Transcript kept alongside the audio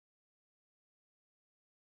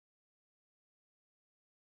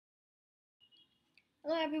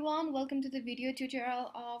Hello everyone, welcome to the video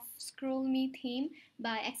tutorial of ScrollMe theme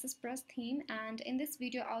by AccessPress theme, and in this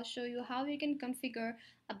video I'll show you how you can configure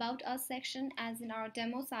About Us section as in our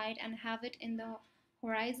demo site and have it in the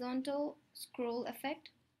horizontal scroll effect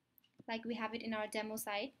like we have it in our demo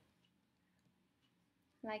site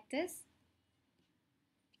like this.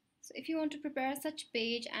 So if you want to prepare such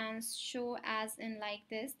page and show as in like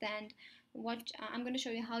this, then I'm going to show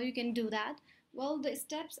you how you can do that. Well, the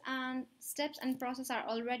steps and process are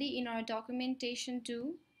already in our documentation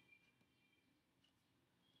too.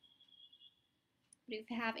 But if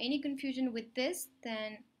you have any confusion with this,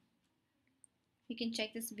 then you can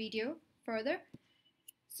check this video further.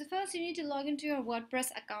 So first you need to log into your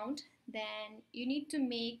WordPress account. Then you need to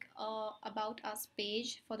make a About Us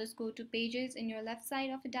page. For this, go to Pages in your left side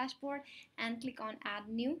of the dashboard and click on Add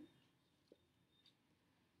New.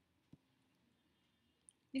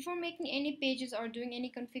 Before making any pages or doing any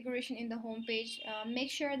configuration in the home page, make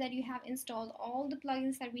sure that you have installed all the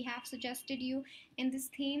plugins that we have suggested you in this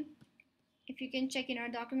theme. If you can check in our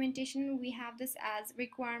documentation, we have this as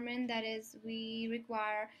requirement, that is we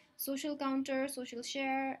require social counter, social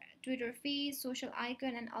share, Twitter feed, social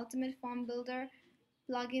icon, and ultimate form builder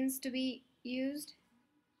plugins to be used.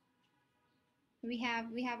 We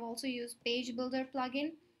have also used page builder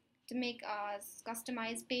plugin to make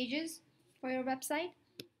customized pages for your website.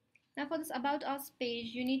 Now for this About Us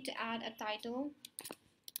page, you need to add a title.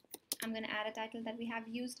 I'm going to add a title that we have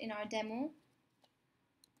used in our demo.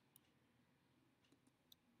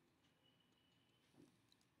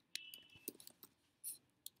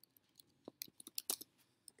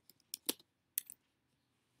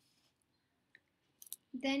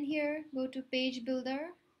 Then here, go to Page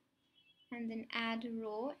Builder and then add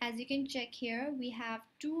row. As you can check here, we have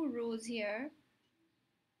 2 rows here.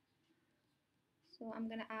 So I'm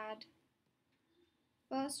going to add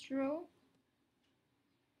first row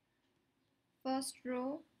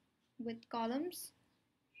with columns.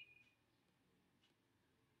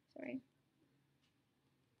 Sorry.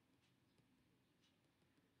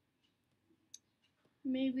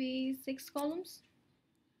 Maybe 6 columns,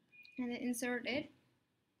 and then insert it.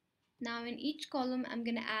 Now in each column I'm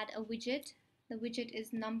going to add a widget. The widget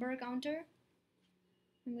is number counter.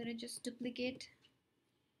 I'm going to just duplicate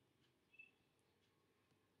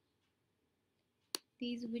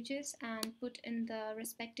these widgets and put in the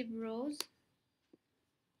respective rows.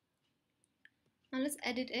 Now let's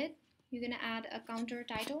edit it. You're going to add a counter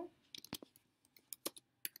title.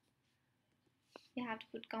 You have to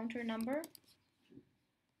put counter number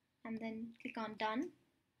and then click on done.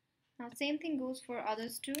 Now same thing goes for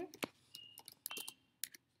others too.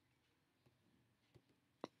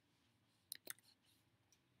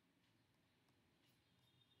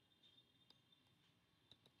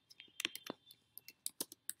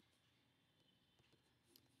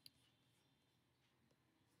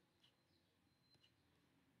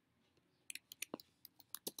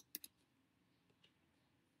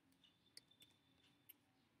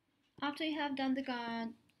 After you have done the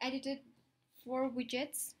edited 4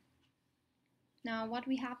 widgets, now what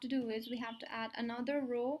we have to do is we have to add another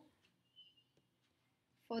row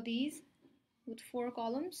for these with 4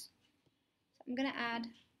 columns. So I'm going to add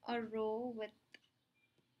a row with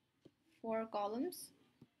 4 columns.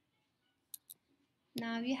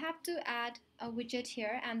 Now you have to add a widget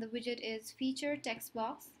here, and the widget is feature text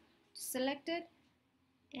box. Select it,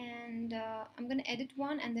 and I'm going to edit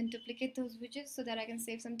one and then duplicate those widgets so that I can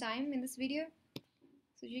save some time in this video.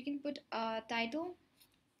 So you can put a title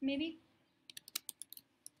maybe.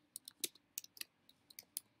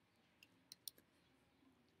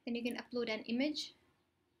 Then you can upload an image.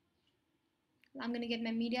 I'm going to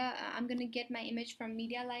get my image from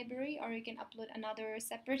media library, or you can upload another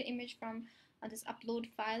separate image from this upload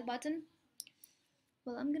file button.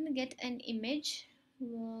 Well, I'm going to get an image,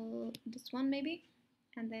 well, this one maybe,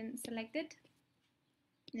 and then select it.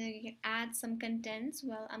 Now you can add some contents.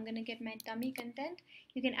 Well, I'm going to get my dummy content.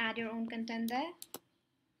 You can add your own content there.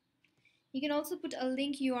 You can also put a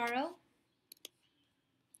link URL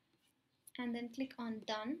and then click on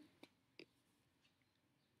done.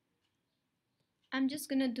 I'm just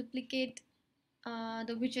going to duplicate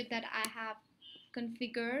the widget that I have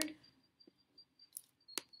configured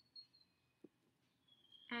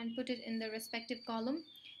and put it in the respective column.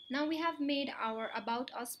 Now we have made our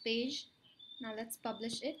About Us page. Now let's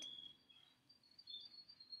publish it.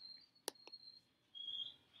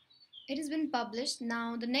 It has been published.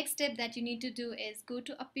 Now the next step that you need to do is go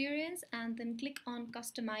to Appearance and then click on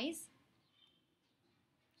Customize.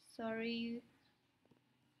 Sorry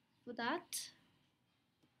for that.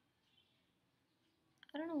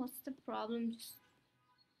 I don't know what's the problem.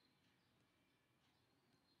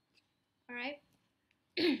 All right.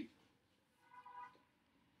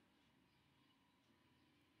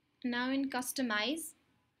 Now in customize,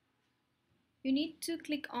 you need to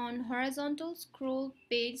click on horizontal scroll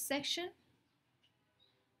page section.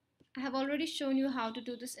 I have already shown you how to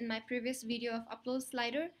do this in my previous video of upload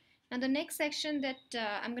slider. Now the next section that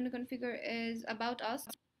I'm going to configure is about us.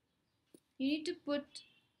 You need to put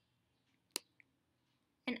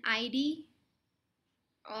an ID,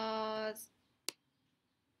 a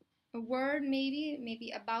word,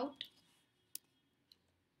 maybe about.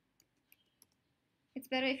 It's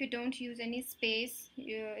better if you don't use any space.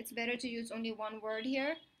 It's better to use only one word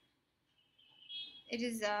here. It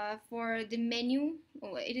is for the menu.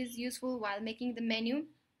 It is useful while making the menu.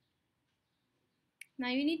 Now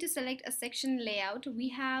you need to select a section layout. We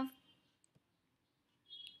have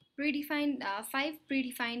predefined 5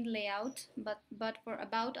 predefined layout, but for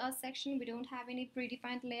about us section we don't have any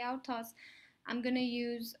predefined layout. Thus I'm gonna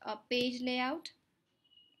use a page layout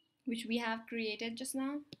which we have created just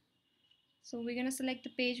now. So we're gonna select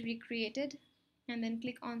the page we created and then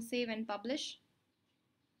click on save and publish.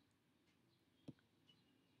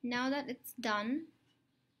 Now that it's done,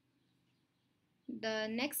 the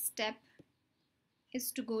next step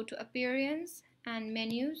is to go to appearance and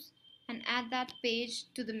menus and add that page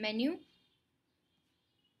to the menu.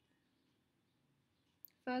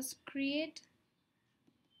 First create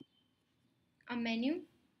a menu,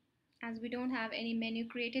 as we don't have any menu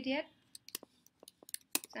created yet.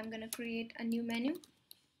 So I'm going to create a new menu.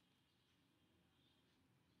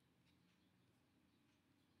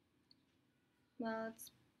 Well,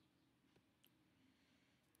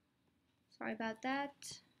 sorry about that.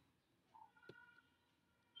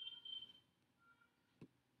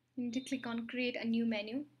 You need to click on create a new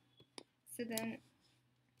menu. So then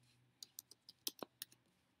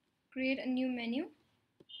create a new menu.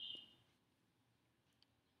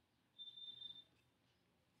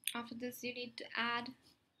 After this you need to add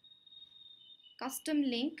custom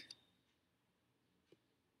link.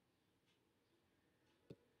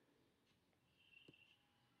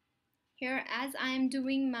 Here, as I am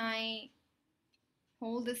doing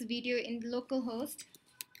this video in the localhost,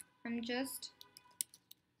 I'm just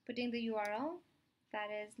putting the URL, that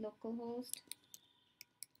is localhost.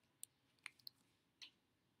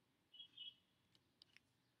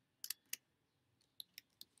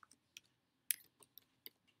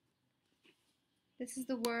 This is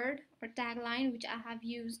the word or tagline which I have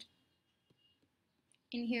used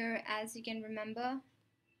in here, as you can remember.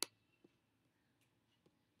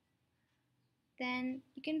 Then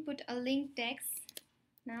you can put a link text,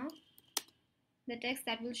 now the text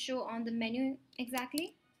that will show on the menu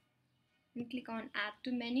exactly, and click on add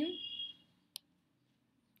to menu.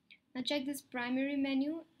 Now check this primary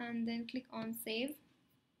menu and then click on save.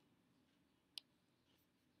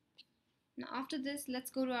 Now after this, let's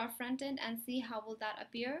go to our front end and see how will that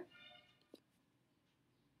appear.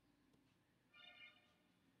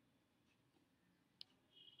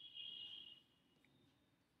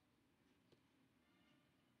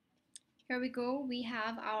 Here we go, we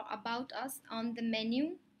have our about us on the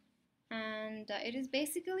menu, and it is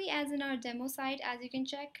basically as in our demo site, as you can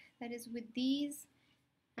check, that is with these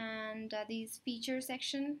and these feature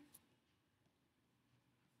section.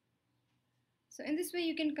 So in this way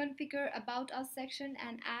you can configure about us section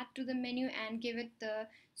and add to the menu and give it the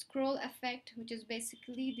scroll effect, which is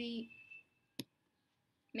basically the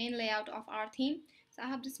main layout of our theme. So I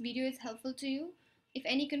hope this video is helpful to you. If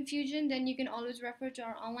any confusion, then you can always refer to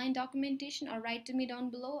our online documentation or write to me down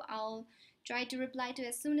below. I'll try to reply to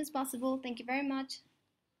as soon as possible. Thank you very much.